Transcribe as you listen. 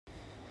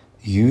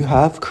You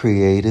have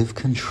creative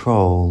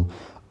control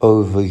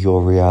over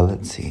your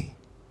reality.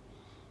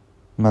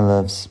 My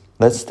loves,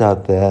 let's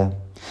start there.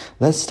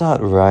 Let's start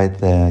right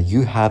there.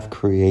 You have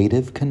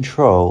creative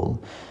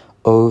control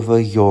over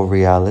your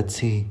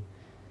reality.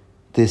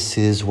 This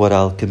is what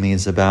alchemy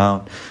is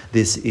about.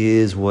 This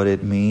is what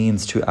it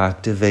means to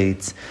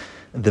activate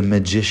the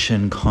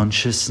magician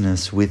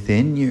consciousness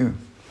within you.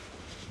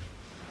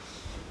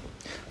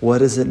 What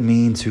does it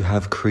mean to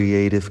have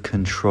creative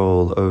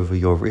control over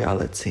your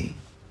reality?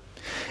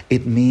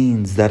 It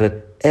means that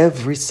at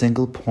every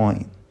single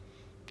point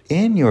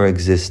in your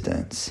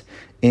existence,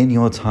 in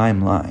your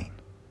timeline,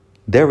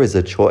 there is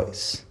a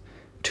choice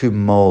to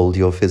mold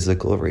your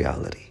physical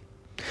reality.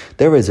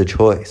 There is a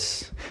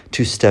choice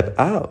to step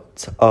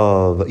out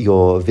of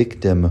your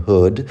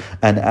victimhood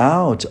and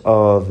out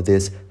of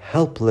this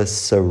helpless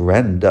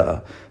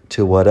surrender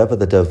to whatever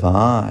the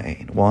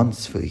divine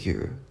wants for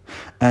you,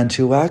 and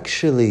to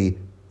actually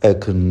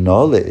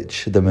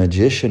acknowledge the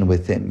magician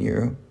within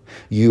you,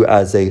 you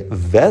as a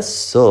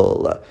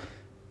vessel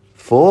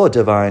for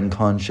divine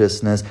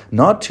consciousness,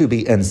 not to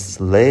be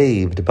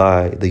enslaved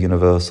by the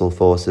universal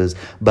forces,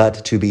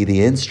 but to be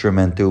the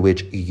instrument through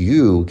which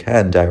you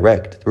can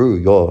direct through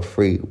your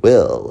free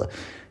will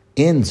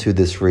into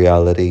this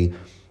reality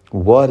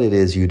what it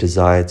is you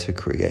desire to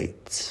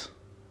create.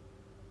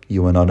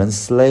 You are not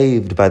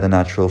enslaved by the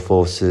natural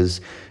forces.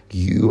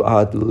 You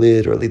are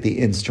literally the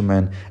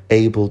instrument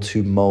able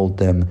to mold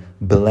them,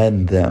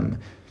 blend them,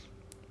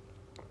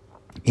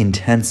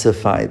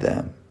 intensify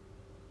them,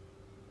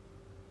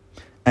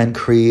 and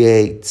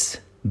create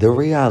the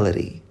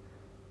reality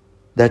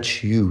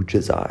that you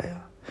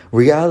desire.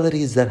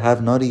 Realities that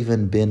have not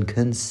even been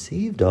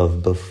conceived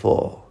of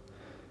before.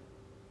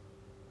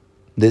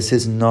 This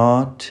is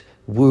not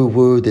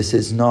woo-woo. This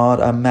is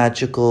not a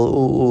magical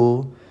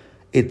ooh-ooh.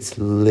 It's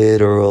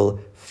literal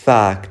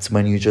facts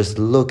when you just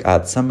look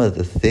at some of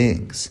the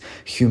things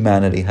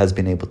humanity has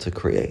been able to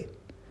create.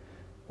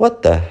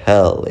 What the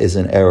hell is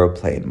an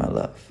aeroplane, my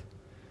love?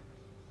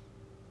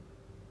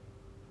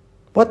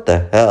 What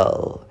the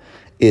hell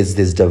is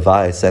this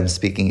device I'm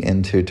speaking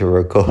into to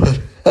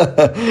record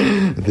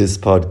this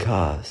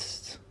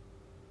podcast?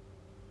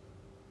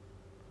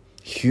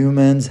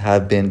 Humans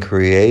have been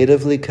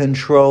creatively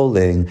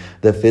controlling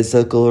the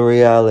physical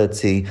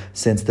reality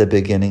since the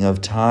beginning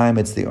of time.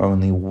 It's the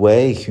only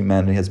way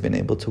humanity has been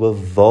able to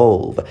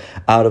evolve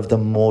out of the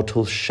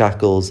mortal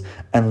shackles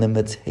and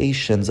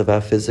limitations of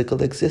our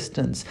physical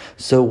existence.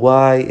 So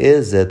why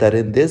is it that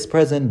in this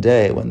present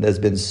day, when there's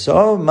been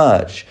so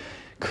much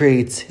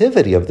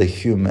creativity of the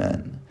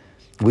human,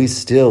 we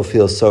still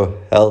feel so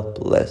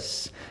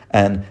helpless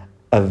and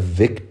a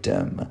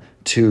victim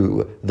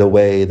to the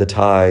way the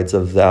tides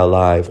of our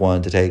life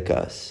want to take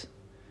us?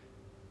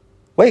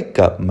 Wake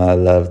up, my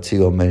love, to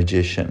your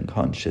magician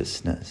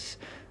consciousness.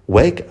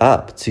 Wake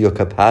up to your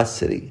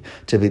capacity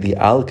to be the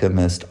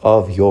alchemist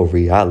of your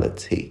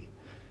reality.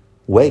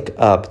 Wake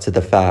up to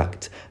the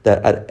fact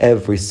that at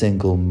every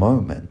single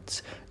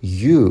moment,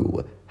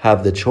 you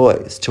have the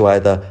choice to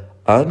either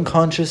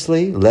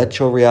unconsciously let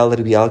your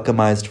reality be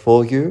alchemized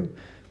for you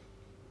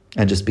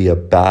and just be a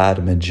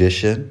bad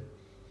magician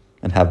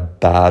and have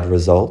bad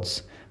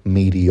results,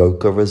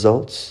 mediocre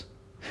results.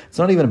 It's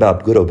not even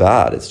about good or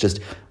bad. It's just,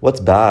 what's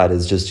bad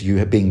is just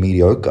you being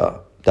mediocre.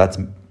 That's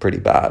pretty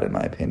bad in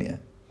my opinion.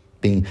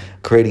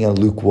 Creating a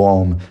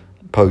lukewarm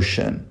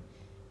potion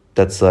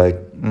that's like,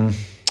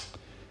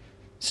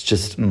 it's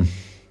just,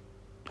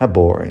 how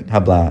boring, how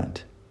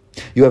bland.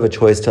 You have a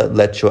choice to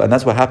and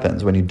that's what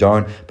happens when you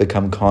don't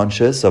become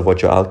conscious of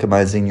what you're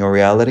alchemizing your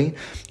reality.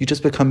 You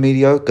just become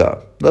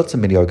mediocre. Lots of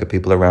mediocre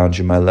people around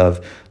you, my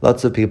love.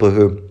 Lots of people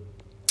who,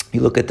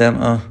 you look at them,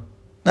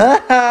 do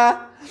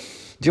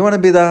you want to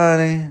be that,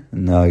 honey?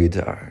 No, you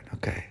don't.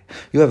 Okay.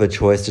 You have a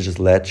choice to just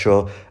let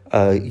your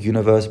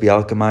universe be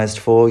alchemized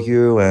for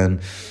you,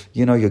 and,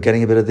 you're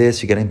getting a bit of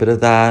this, you're getting a bit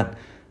of that.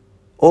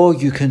 Or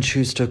you can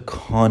choose to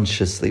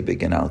consciously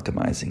begin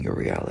alchemizing your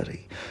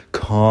reality,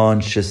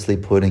 consciously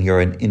putting your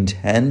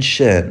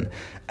intention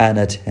and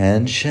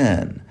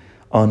attention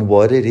on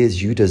what it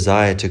is you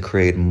desire to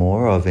create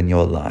more of in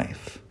your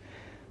life.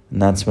 And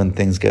that's when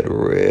things get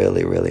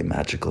really, really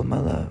magical, my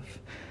love.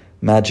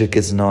 Magic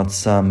is not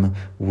some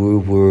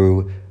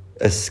woo-woo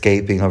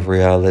escaping of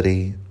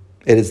reality.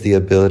 It is the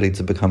ability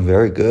to become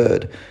very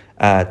good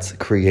at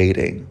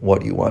creating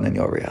what you want in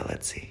your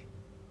reality.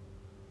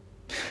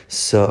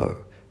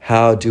 So,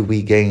 how do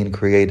we gain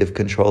creative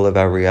control of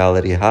our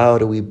reality? How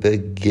do we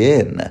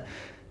begin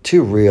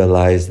to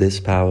realize this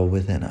power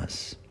within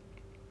us?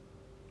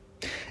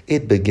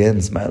 It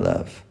begins, my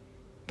love,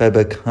 by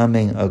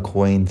becoming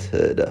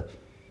acquainted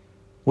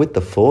with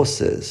the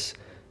forces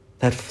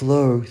that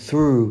flow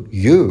through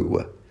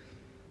you,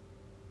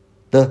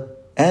 the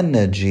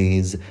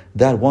energies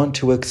that want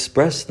to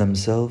express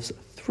themselves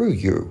through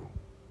you.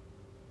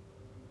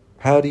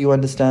 How do you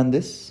understand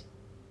this?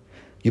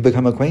 You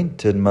become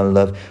acquainted, my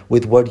love,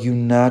 with what you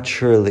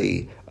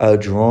naturally are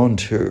drawn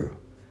to,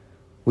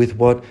 with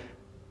what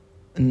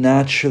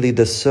naturally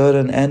the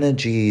certain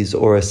energies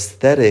or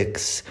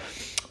aesthetics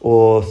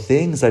or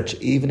things that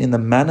even in the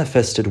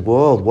manifested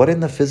world, what in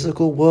the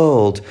physical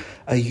world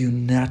are you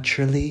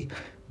naturally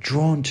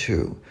drawn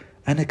to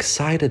and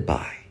excited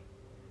by?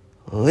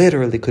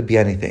 Literally could be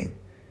anything.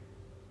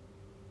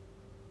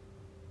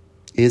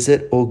 Is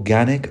it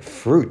organic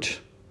fruit?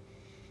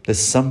 There's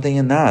something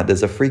in that.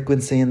 There's a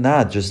frequency in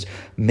that. Just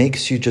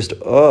makes you just,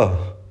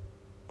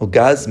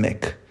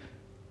 orgasmic.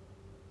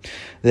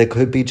 There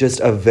could be just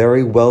a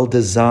very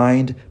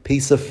well-designed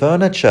piece of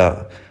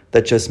furniture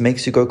that just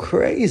makes you go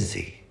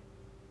crazy.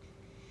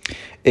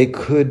 It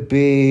could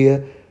be,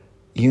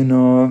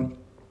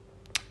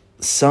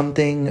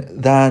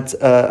 something that,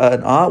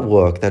 an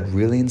artwork that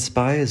really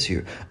inspires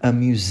you, a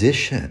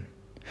musician.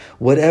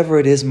 Whatever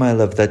it is, my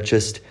love, that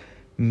just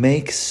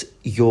makes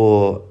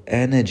your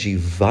energy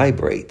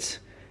vibrate.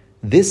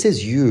 This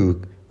is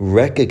you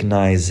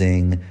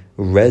recognizing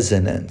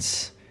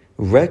resonance,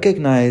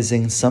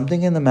 recognizing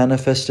something in the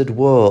manifested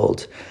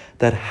world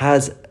that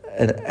has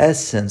an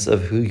essence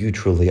of who you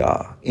truly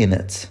are in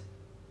it.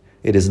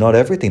 It is not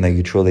everything that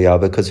you truly are,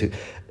 because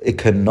it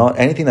cannot,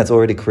 anything that's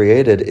already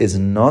created is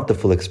not the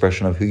full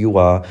expression of who you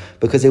are,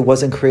 because it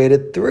wasn't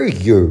created through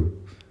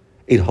you.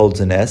 It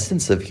holds an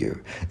essence of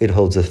you. It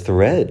holds a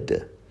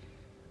thread.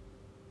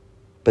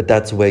 But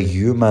that's where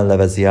you, my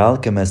love, as the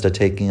alchemist, are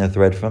taking a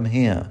thread from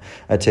here,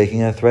 are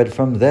taking a thread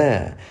from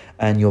there,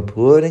 and you're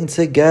putting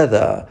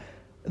together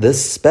the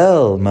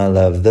spell, my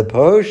love, the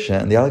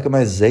potion, the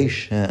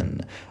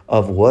alchemization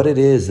of what it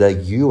is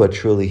that you are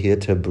truly here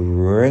to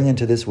bring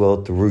into this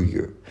world through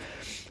you.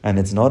 And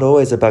it's not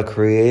always about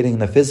creating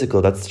the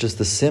physical. That's just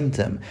the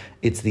symptom.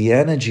 It's the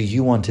energy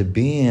you want to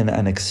be in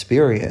and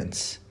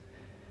experience.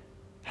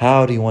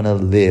 How do you want to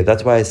live?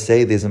 That's why I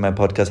say this in my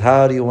podcast.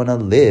 How do you want to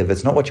live?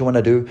 It's not what you want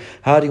to do.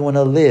 How do you want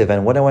to live?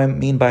 And what do I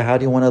mean by how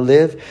do you want to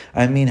live?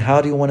 I mean, how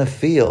do you want to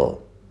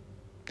feel?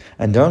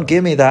 And don't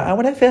give me that, I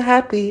want to feel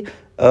happy.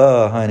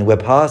 Oh, honey, we're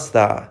past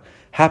that.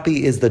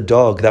 Happy is the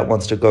dog that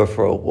wants to go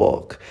for a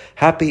walk.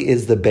 Happy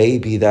is the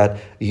baby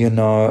that,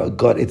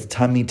 got its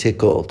tummy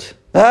tickled.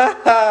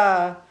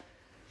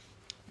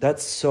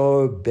 That's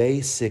so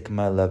basic,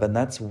 my love. And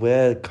that's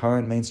where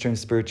current mainstream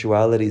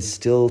spirituality is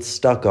still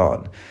stuck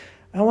on.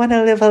 I want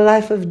to live a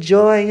life of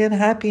joy and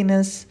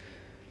happiness.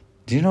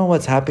 Do you know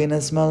what's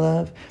happiness, my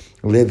love?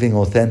 Living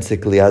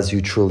authentically as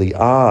you truly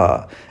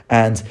are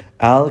and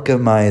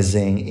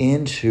alchemizing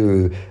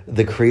into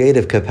the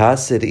creative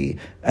capacity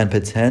and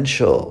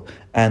potential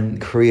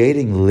and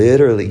creating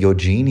literally your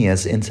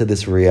genius into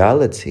this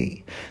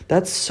reality.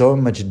 That's so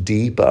much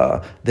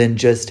deeper than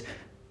just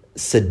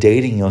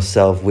sedating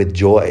yourself with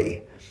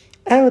joy.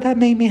 Oh, that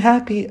made me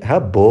happy. How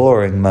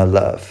boring, my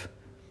love.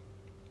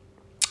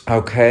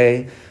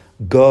 Okay?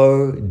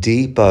 Go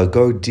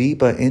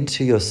deeper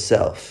into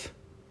yourself.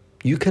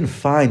 You can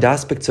find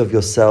aspects of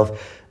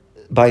yourself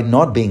by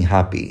not being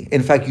happy.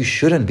 In fact, you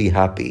shouldn't be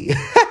happy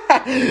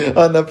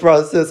on the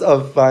process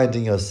of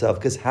finding yourself,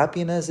 because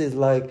happiness is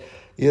like,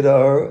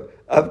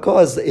 of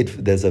course,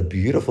 there's a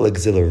beautiful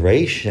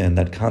exhilaration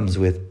that comes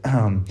with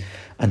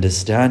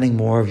understanding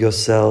more of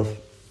yourself.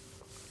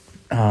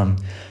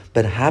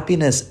 But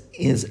happiness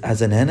is,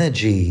 as an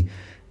energy,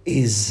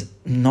 is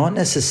not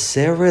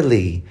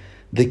necessarily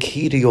the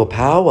key to your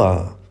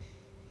power.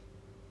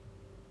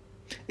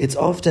 It's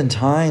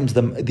oftentimes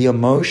the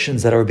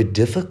emotions that are a bit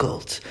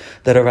difficult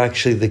that are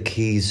actually the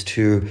keys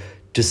to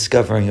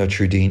discovering your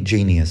true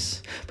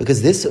genius.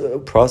 Because this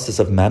process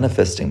of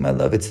manifesting, my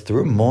love, it's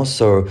through more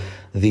so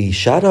the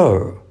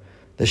shadow.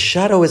 The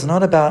shadow is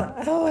not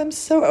about, I'm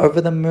so over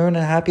the moon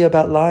and happy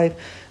about life.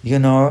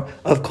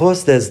 Of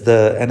course there's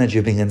the energy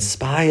of being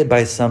inspired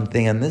by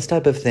something and this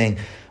type of thing,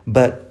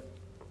 but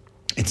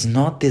it's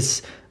not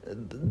this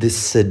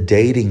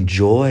sedating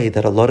joy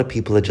that a lot of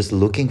people are just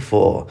looking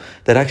for,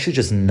 that actually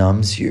just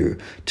numbs you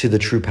to the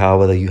true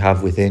power that you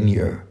have within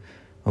you.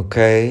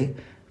 Okay?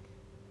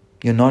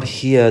 You're not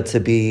here to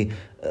be,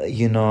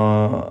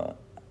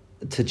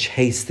 to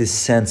chase this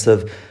sense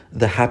of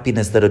the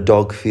happiness that a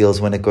dog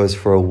feels when it goes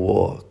for a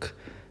walk.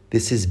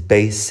 This is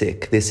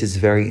basic. This is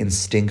very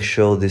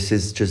instinctual. This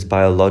is just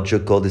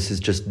biological. This is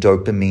just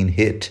dopamine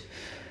hit.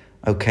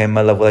 Okay,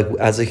 my love, like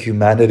as a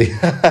humanity,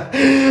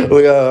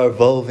 we are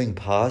evolving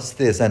past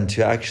this, and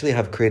to actually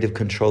have creative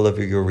control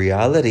over your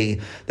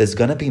reality, there's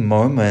going to be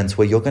moments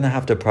where you're going to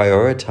have to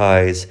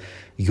prioritize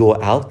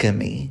your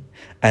alchemy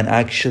and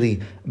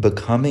actually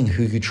becoming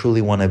who you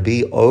truly want to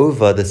be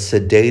over the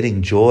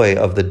sedating joy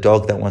of the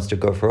dog that wants to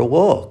go for a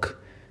walk.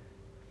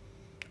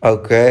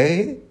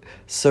 Okay?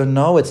 So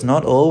no, it's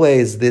not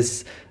always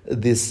this,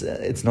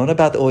 it's not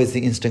about always the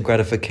instant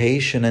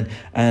gratification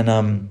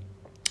and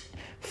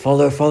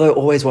follow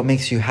always what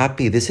makes you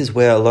happy. This is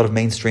where a lot of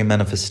mainstream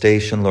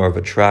manifestation, law of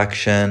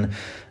attraction,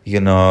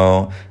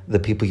 the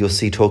people you'll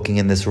see talking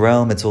in this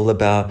realm, it's all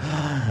about,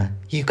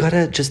 you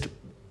gotta just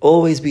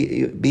always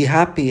be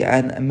happy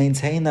and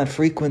maintain that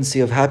frequency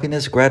of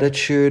happiness,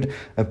 gratitude,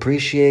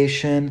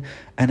 appreciation.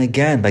 And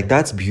again, like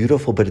that's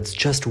beautiful, but it's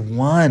just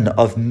one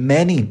of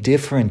many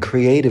different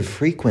creative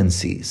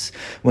frequencies.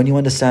 When you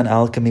understand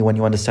alchemy, when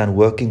you understand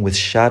working with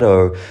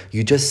shadow,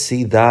 you just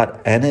see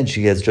that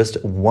energy as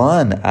just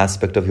one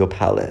aspect of your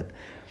palette.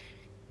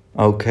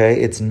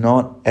 Okay, it's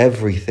not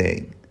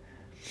everything.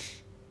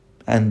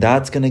 And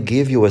that's going to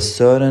give you a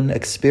certain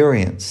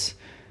experience.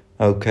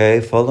 Okay,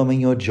 following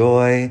your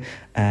joy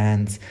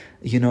and,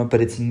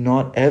 but it's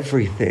not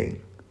everything.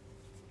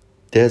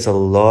 There's a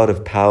lot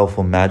of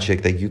powerful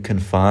magic that you can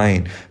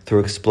find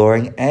through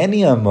exploring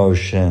any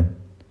emotion.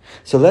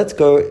 So let's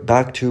go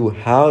back to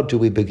how do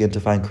we begin to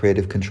find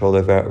creative control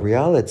over our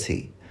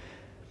reality?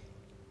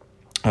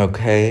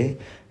 Okay,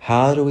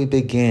 how do we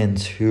begin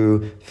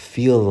to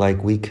feel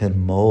like we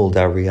can mold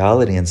our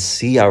reality and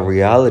see our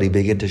reality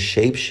begin to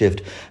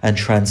shapeshift and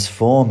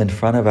transform in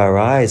front of our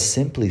eyes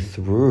simply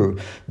through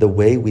the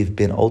way we've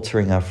been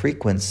altering our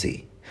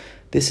frequency?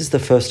 This is the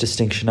first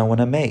distinction I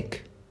want to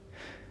make.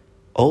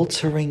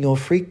 Altering your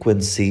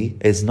frequency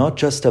is not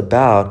just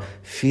about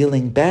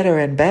feeling better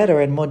and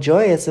better and more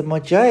joyous and more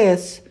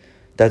joyous.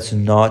 That's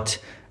not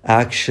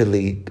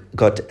actually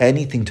got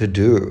anything to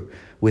do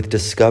with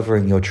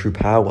discovering your true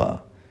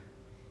power.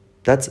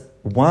 That's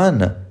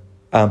one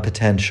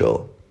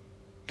potential.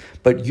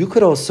 But you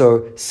could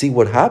also see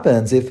what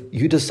happens if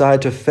you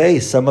decide to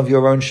face some of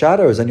your own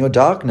shadows and your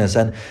darkness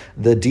and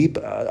the deep,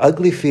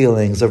 ugly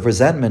feelings of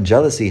resentment,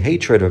 jealousy,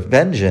 hatred, or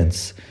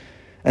vengeance,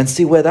 and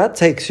see where that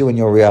takes you in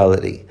your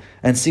reality,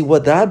 and see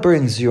what that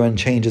brings you and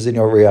changes in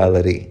your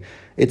reality.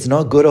 It's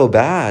not good or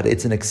bad.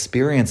 It's an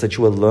experience that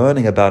you are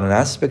learning about an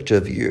aspect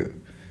of you.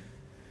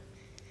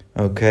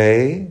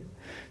 Okay?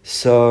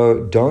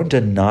 So don't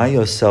deny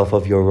yourself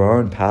of your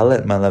own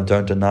palette, my love.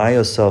 Don't deny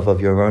yourself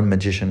of your own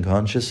magician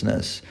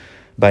consciousness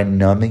by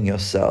numbing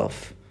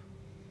yourself.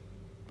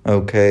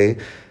 Okay?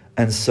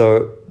 And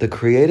so the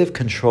creative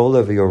control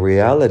over your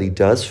reality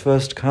does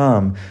first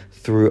come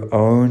through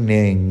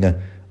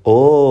owning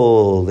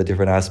all the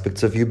different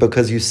aspects of you,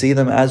 because you see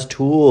them as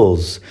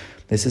tools.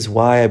 This is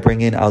why I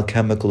bring in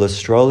alchemical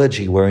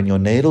astrology, where in your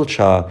natal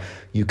chart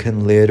you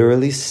can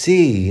literally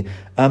see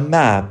a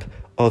map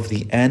of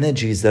the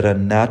energies that are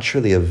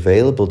naturally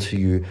available to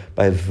you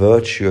by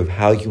virtue of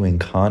how you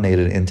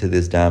incarnated into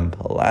this damn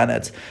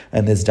planet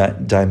and this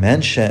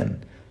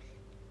dimension.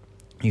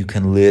 You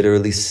can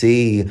literally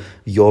see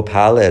your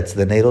palette.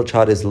 The natal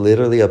chart is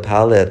literally a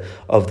palette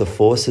of the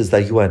forces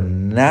that you are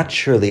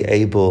naturally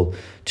able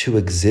to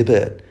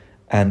exhibit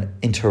and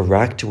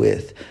interact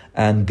with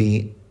and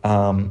be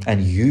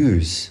and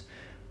use.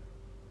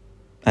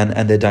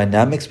 And the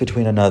dynamics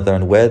between another,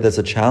 and where there's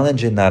a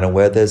challenge in that, and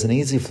where there's an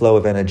easy flow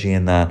of energy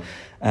in that.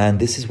 And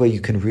this is where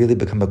you can really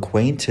become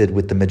acquainted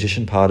with the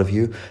magician part of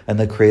you and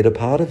the creator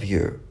part of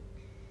you.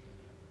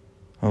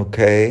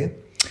 Okay?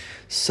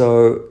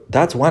 So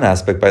that's one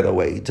aspect, by the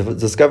way.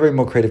 Discovering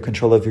more creative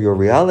control over your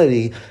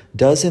reality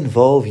does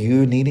involve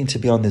you needing to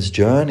be on this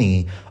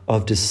journey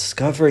of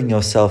discovering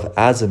yourself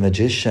as a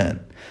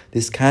magician.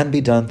 This can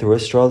be done through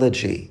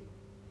astrology.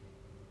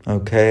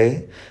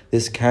 Okay?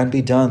 This can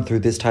be done through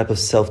this type of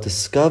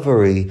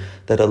self-discovery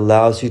that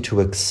allows you to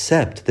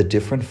accept the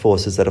different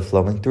forces that are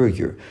flowing through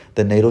you.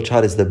 The natal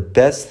chart is the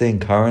best thing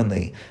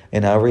currently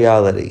in our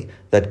reality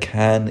that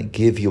can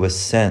give you a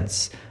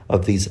sense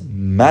of these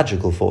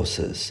magical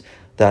forces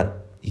that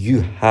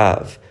you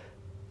have.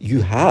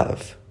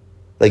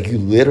 Like you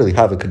literally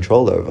have a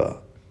control over,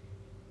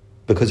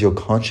 because your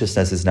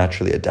consciousness is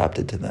naturally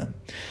adapted to them.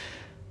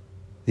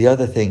 The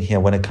other thing here,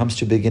 when it comes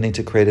to beginning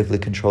to creatively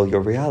control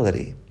your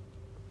reality,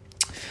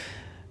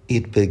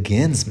 it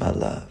begins, my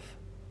love,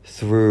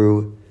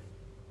 through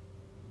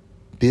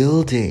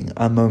building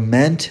a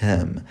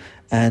momentum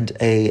and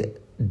a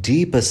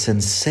deeper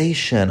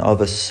sensation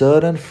of a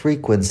certain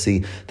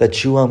frequency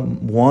that you are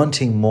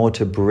wanting more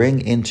to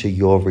bring into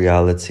your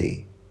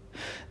reality.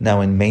 Now,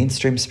 in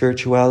mainstream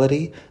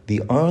spirituality,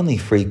 the only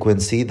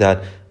frequency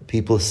that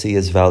people see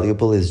as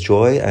valuable is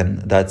joy, and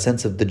that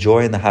sense of the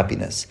joy and the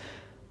happiness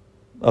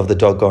of the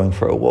dog going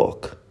for a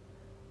walk.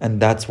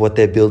 And that's what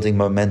they're building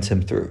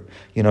momentum through.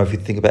 If you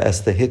think about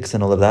Esther Hicks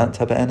and all of that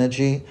type of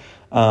energy,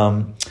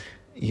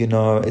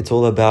 it's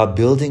all about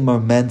building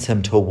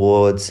momentum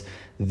towards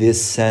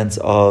this sense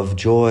of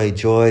joy,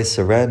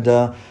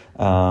 surrender.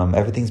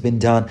 Everything's been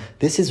done.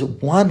 This is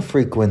one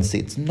frequency.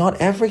 It's not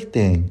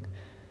everything.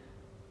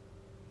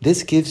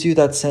 This gives you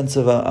that sense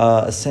of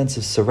a sense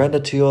of surrender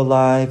to your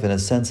life and a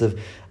sense of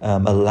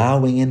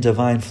allowing in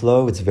divine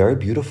flow. It's very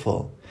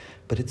beautiful.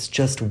 But it's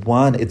just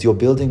one. You're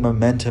building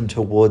momentum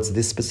towards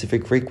this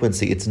specific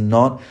frequency. It's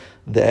not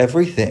the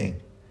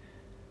everything.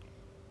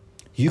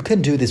 You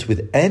can do this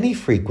with any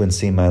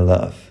frequency, my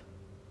love.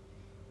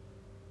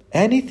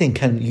 Anything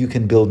you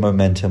can build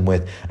momentum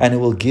with, and it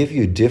will give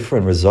you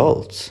different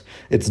results.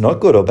 It's not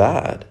good or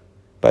bad.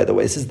 By the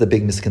way, this is the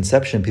big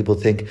misconception. People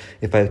think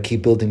if I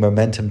keep building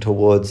momentum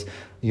towards,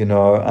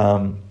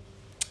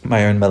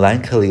 my own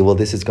melancholy, well,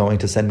 this is going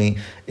to send me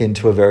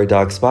into a very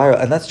dark spiral.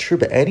 And that's true,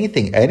 but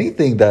anything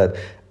that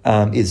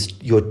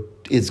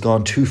is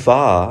gone too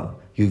far.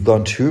 You've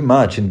gone too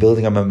much in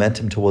building a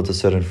momentum towards a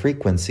certain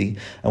frequency.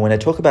 And when I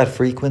talk about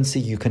frequency,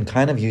 you can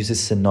kind of use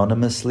this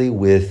synonymously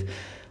with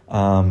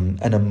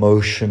an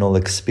emotional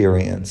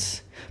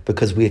experience,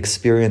 because we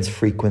experience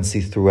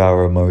frequency through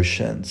our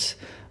emotions.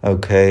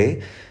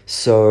 Okay?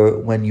 So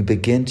when you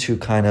begin to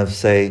kind of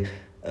say,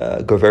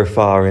 go very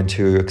far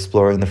into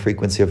exploring the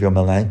frequency of your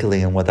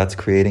melancholy and what that's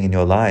creating in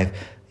your life,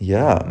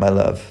 yeah, my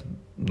love,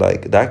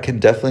 like that can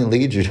definitely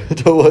lead you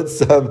towards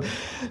some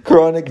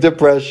chronic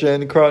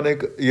depression,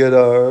 chronic,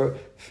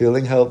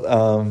 feeling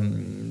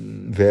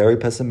very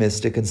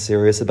pessimistic and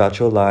serious about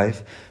your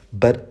life,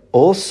 but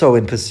also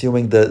in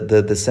pursuing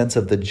the sense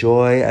of the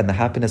joy and the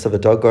happiness of a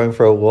dog going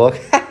for a walk.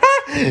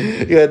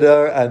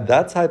 And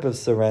that type of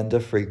surrender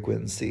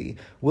frequency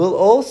will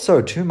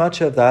also, too much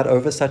of that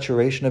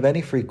oversaturation of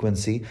any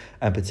frequency,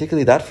 and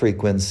particularly that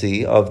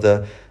frequency of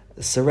the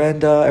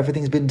surrender,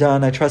 everything's been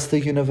done, I trust the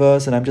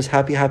universe, and I'm just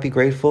happy,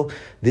 grateful.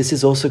 This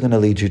is also going to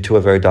lead you to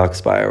a very dark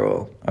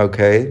spiral,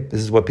 okay?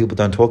 This is what people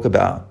don't talk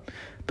about,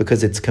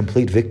 because it's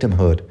complete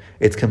victimhood.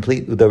 It's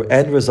complete, the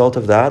end result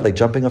of that, like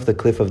jumping off the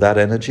cliff of that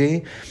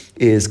energy,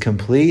 is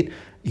complete.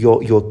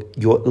 You're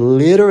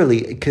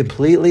literally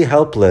completely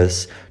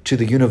helpless to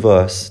the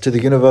universe, to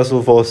the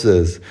universal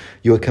forces.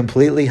 You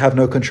completely have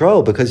no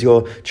control, because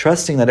you're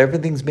trusting that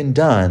everything's been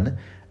done.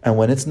 And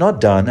when it's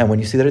not done, and when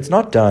you see that it's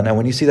not done, and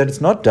when you see that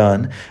it's not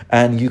done,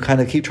 and you kind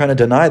of keep trying to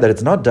deny that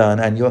it's not done,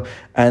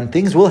 and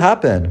things will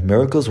happen,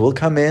 miracles will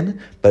come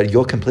in, but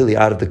you're completely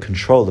out of the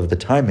control of the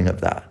timing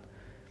of that.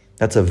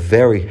 That's a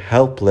very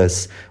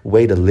helpless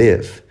way to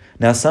live.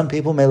 Now, some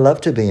people may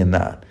love to be in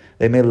that.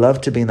 They may love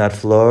to be in that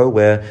flow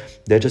where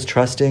they're just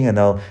trusting,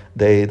 and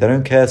they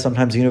don't care.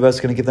 Sometimes the universe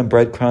is going to give them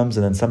breadcrumbs,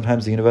 and then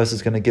sometimes the universe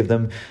is going to give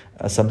them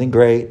something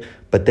great,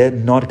 but they're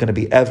not going to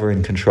be ever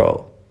in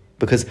control,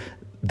 because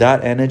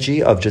that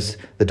energy of just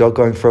the dog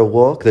going for a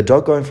walk,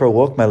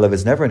 my love,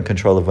 is never in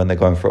control of when they're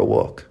going for a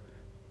walk.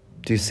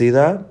 Do you see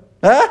that?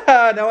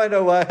 Now I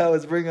know why I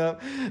was bringing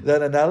up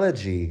that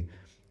analogy.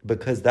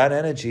 Because that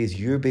energy is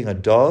you being a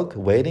dog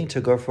waiting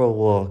to go for a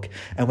walk.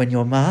 And when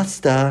your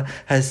master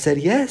has said,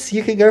 yes,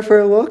 you can go for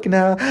a walk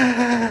now.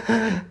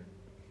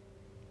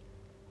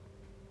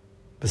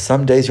 But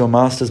some days your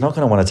master's not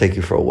going to want to take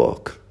you for a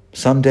walk.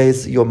 Some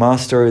days your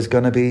master is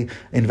going to be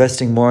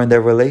investing more in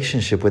their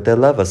relationship with their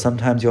lover.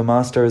 Sometimes your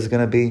master is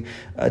going to be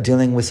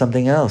dealing with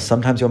something else.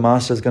 Sometimes your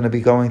master is going to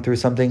be going through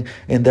something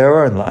in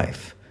their own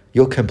life.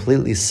 You're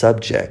completely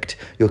subject.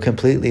 You're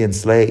completely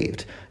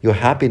enslaved. Your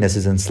happiness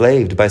is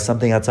enslaved by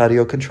something outside of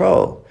your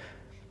control.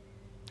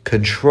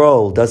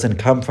 Control doesn't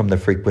come from the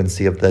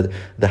frequency of the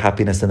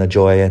happiness and the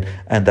joy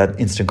and that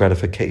instant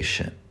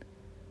gratification.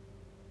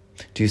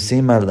 Do you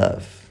see, my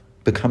love?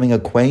 Becoming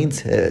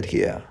acquainted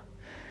here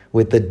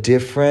with the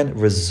different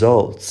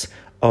results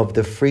of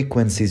the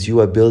frequencies you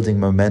are building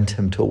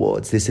momentum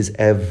towards. This is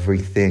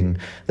everything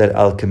that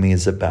alchemy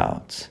is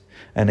about.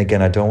 And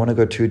again, I don't want to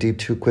go too deep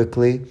too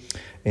quickly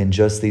in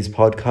just these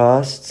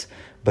podcasts,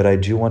 but I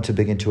do want to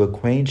begin to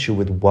acquaint you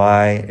with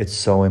why it's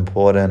so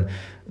important,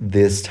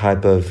 this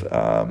type of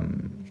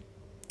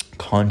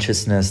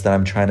consciousness that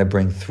I'm trying to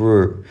bring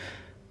through,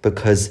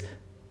 because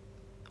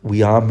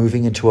we are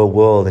moving into a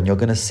world, and you're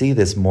going to see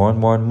this more and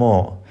more and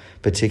more,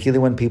 particularly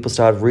when people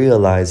start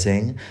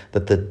realizing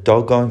that the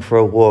dog going for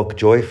a walk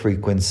joy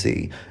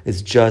frequency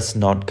is just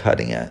not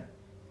cutting it.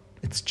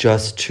 It's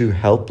just too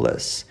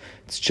helpless.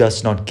 It's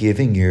just not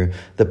giving you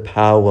the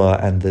power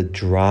and the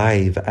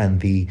drive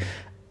and the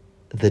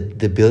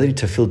ability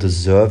to feel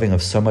deserving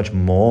of so much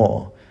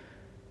more,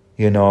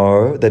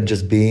 than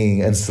just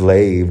being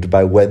enslaved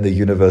by when the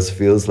universe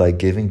feels like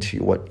giving to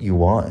you what you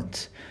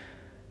want.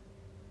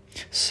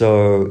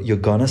 So you're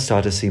going to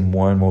start to see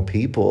more and more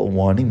people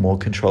wanting more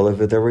control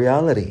over their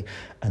reality.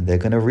 And they're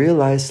going to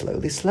realize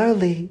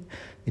slowly,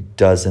 it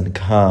doesn't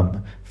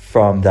come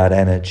from that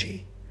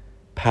energy.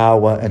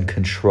 Power and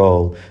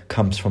control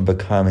comes from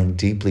becoming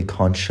deeply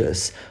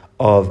conscious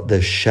of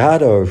the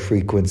shadow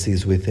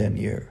frequencies within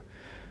you.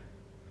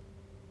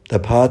 The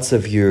parts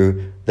of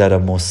you that are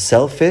more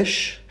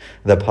selfish,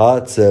 the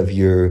parts of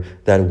you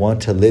that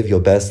want to live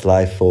your best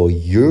life for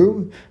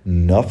you,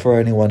 not for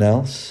anyone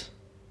else.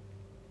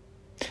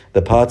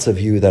 The parts of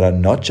you that are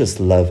not just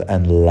love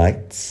and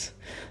lights,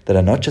 that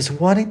are not just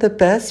wanting the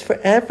best for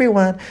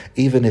everyone,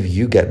 even if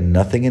you get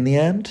nothing in the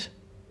end.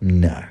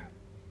 No.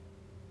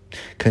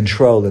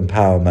 Control and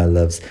power, my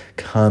loves,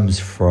 comes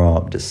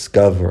from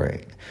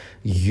discovering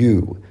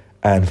you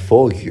and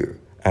for you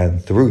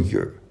and through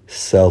you,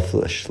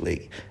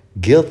 selflessly,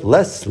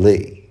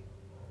 guiltlessly.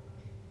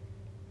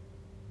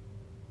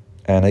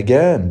 And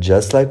again,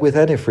 just like with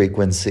any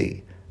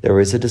frequency, there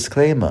is a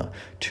disclaimer.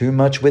 Too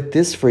much with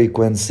this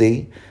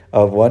frequency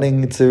of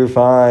wanting to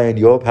find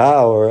your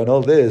power and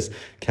all this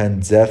can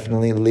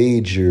definitely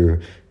lead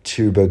you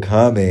to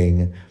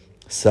becoming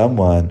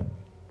someone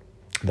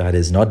that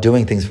is not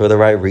doing things for the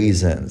right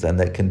reasons, and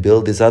that can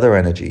build this other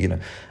energy,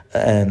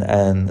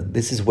 and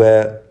this is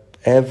where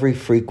every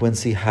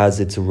frequency has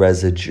its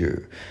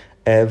residue.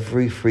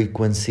 Every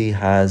frequency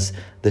has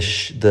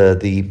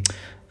the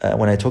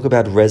when I talk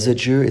about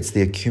residue, it's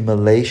the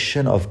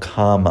accumulation of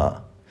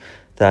karma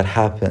that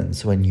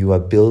happens when you are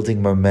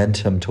building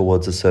momentum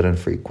towards a certain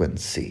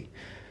frequency.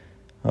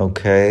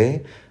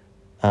 Okay?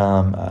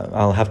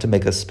 I'll have to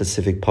make a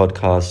specific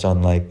podcast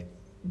on like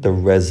the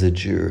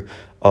residue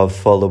of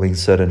following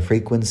certain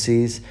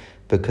frequencies,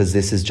 because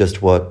this is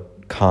just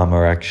what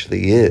karma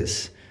actually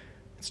is.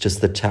 It's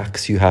just the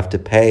tax you have to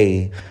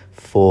pay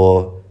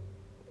for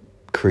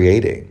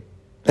creating,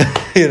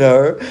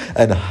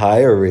 and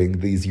hiring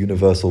these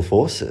universal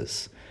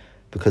forces.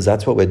 Because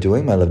that's what we're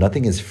doing, my love.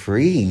 Nothing is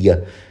free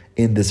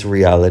in this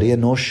reality,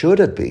 and nor should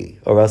it be,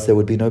 or else there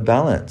would be no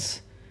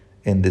balance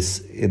in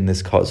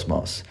this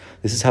cosmos.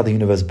 This is how the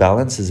universe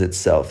balances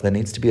itself. There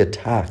needs to be a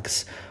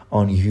tax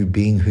on you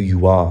being who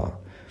you are.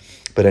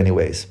 But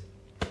anyways,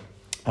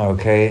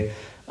 okay,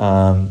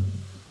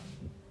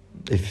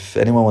 if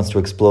anyone wants to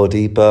explore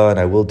deeper, and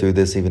I will do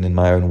this even in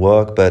my own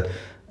work, but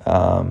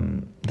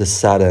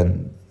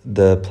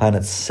the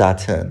planet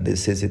Saturn,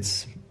 this is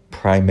its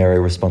primary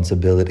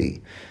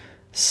responsibility.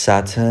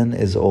 Saturn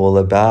is all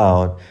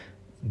about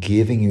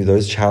giving you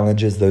those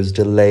challenges, those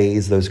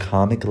delays, those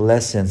karmic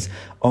lessons,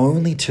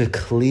 only to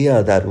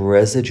clear that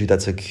residue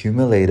that's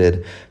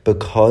accumulated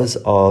because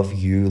of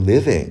you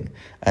living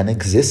and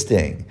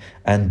existing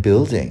and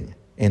building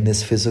in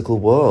this physical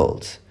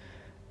world.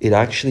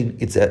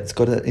 It's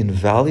got an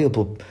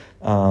invaluable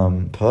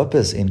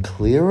purpose in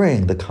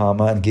clearing the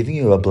karma and giving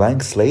you a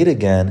blank slate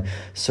again,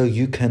 so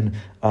you can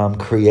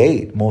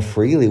create more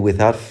freely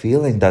without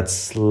feeling that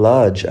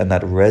sludge and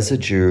that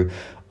residue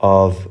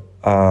of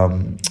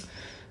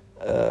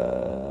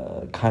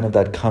kind of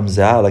that comes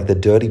out, like the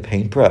dirty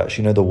paintbrush,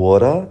 the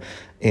water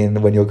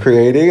when you're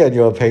creating and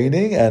you're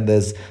painting, and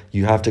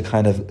you have to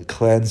kind of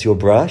cleanse your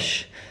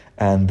brush,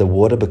 and the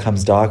water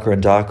becomes darker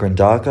and darker and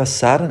darker.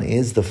 Saturn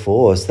is the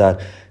force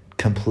that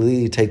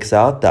completely takes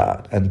out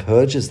that and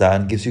purges that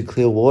and gives you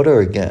clear water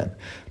again.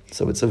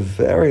 So it's a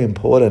very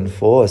important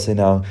force in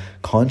our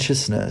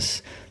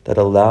consciousness that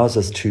allows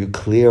us to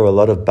clear a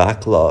lot of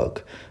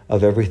backlog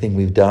of everything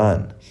we've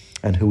done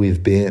and who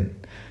we've been.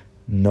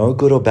 No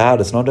good or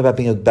bad. It's not about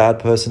being a bad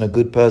person, a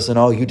good person.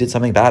 Oh, you did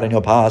something bad in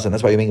your past and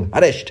that's why you're being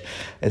punished.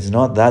 It's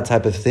not that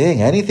type of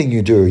thing. Anything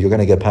you do, you're going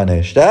to get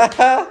punished.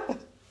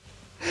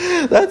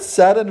 That's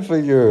Saturn for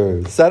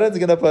you. Saturn's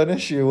going to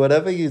punish you,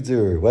 whatever you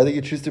do. Whether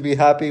you choose to be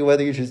happy,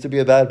 whether you choose to be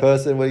a bad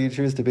person, whether you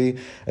choose to be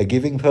a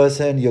giving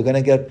person, you're going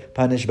to get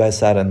punished by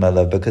Saturn, my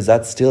love, because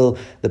that's still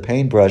the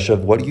paintbrush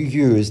of what you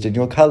used in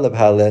your color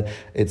palette.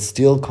 It's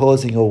still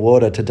causing your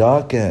water to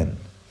darken.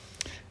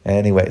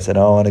 Anyways, I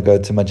don't want to go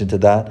too much into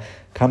that.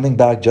 Coming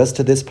back just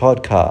to this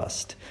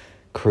podcast,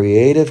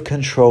 creative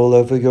control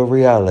over your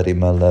reality,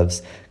 my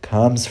loves,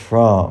 comes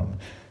from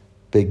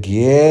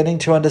beginning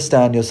to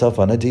understand yourself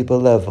on a deeper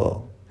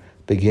level,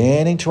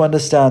 beginning to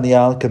understand the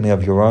alchemy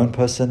of your own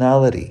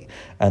personality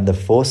and the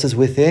forces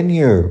within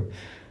you,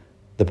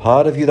 the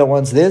part of you that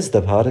wants this,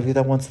 the part of you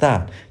that wants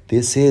that.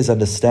 This is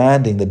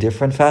understanding the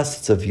different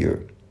facets of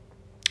you.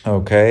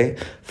 Okay?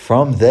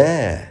 From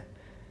there,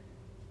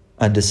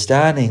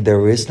 understanding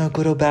there is no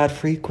good or bad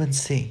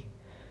frequency.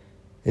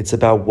 It's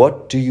about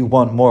what do you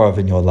want more of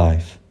in your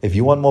life. If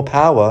you want more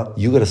power,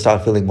 you got to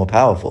start feeling more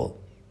powerful.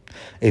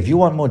 If you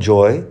want more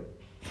joy,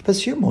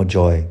 pursue more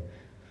joy.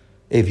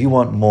 If you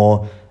want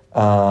more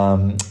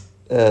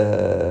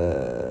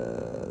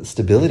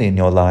stability in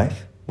your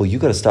life, well, you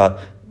got to start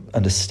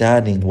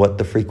understanding what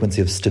the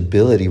frequency of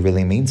stability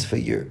really means for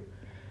you.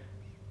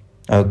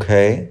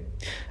 Okay?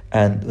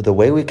 And the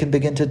way we can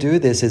begin to do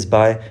this is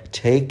by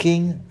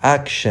taking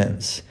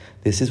actions.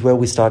 This is where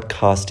we start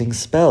casting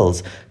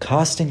spells.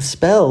 Casting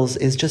spells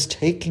is just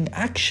taking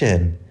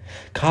action.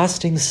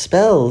 Casting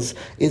spells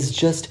is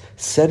just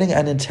setting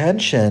an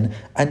intention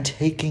and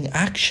taking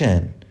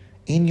action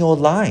in your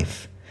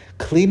life.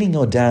 Cleaning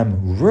your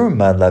damn room,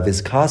 my love,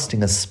 is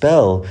casting a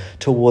spell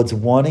towards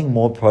wanting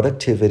more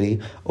productivity,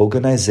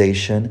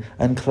 organization,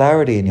 and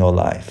clarity in your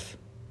life.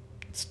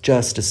 It's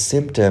just a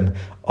symptom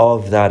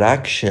of that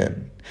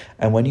action.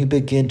 And when you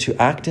begin to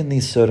act in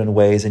these certain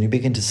ways and you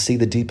begin to see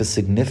the deeper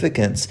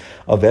significance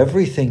of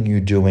everything you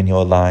do in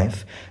your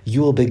life,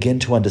 you will begin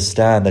to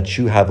understand that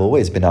you have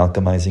always been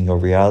alchemizing your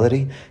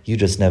reality. You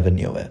just never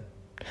knew it.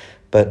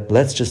 But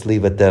let's just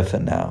leave it there for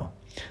now.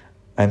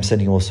 I'm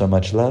sending you all so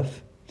much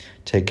love.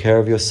 Take care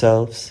of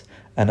yourselves.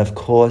 And of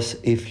course,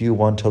 if you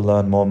want to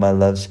learn more, my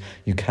loves,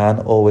 you can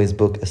always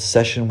book a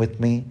session with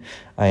me.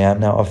 I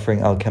am now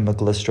offering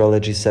alchemical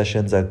astrology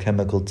sessions,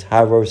 alchemical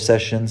tarot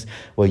sessions,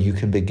 where you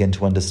can begin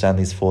to understand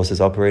these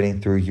forces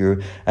operating through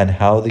you and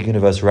how the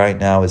universe right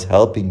now is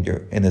helping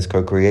you in this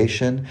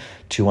co-creation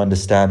to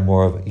understand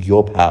more of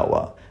your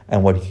power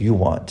and what you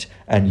want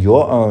and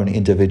your own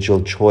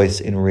individual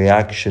choice in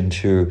reaction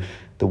to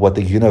what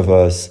the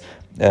universe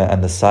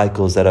and the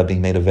cycles that are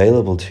being made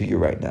available to you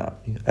right now.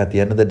 At the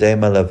end of the day,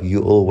 my love,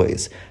 you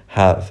always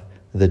have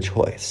the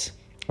choice.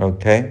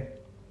 Okay?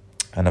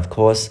 And of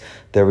course,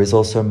 there is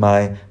also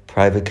my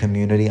private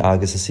community,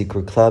 Argus, a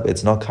Secret Club.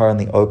 It's not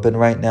currently open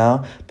right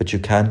now, but you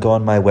can go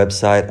on my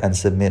website and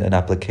submit an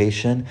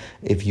application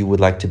if you would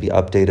like to be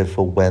updated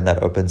for when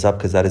that opens up,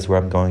 because that is where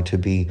I'm going to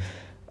be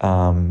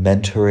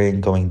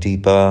mentoring, going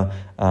deeper,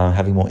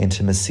 having more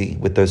intimacy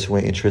with those who are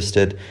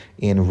interested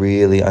in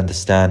really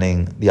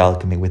understanding the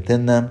alchemy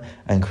within them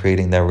and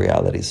creating their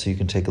reality. So you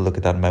can take a look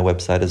at that on my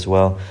website as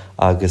well,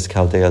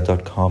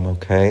 arguschaldea.com,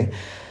 okay?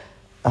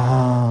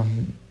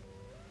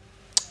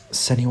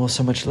 Sending you all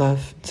so much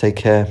love. Take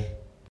care.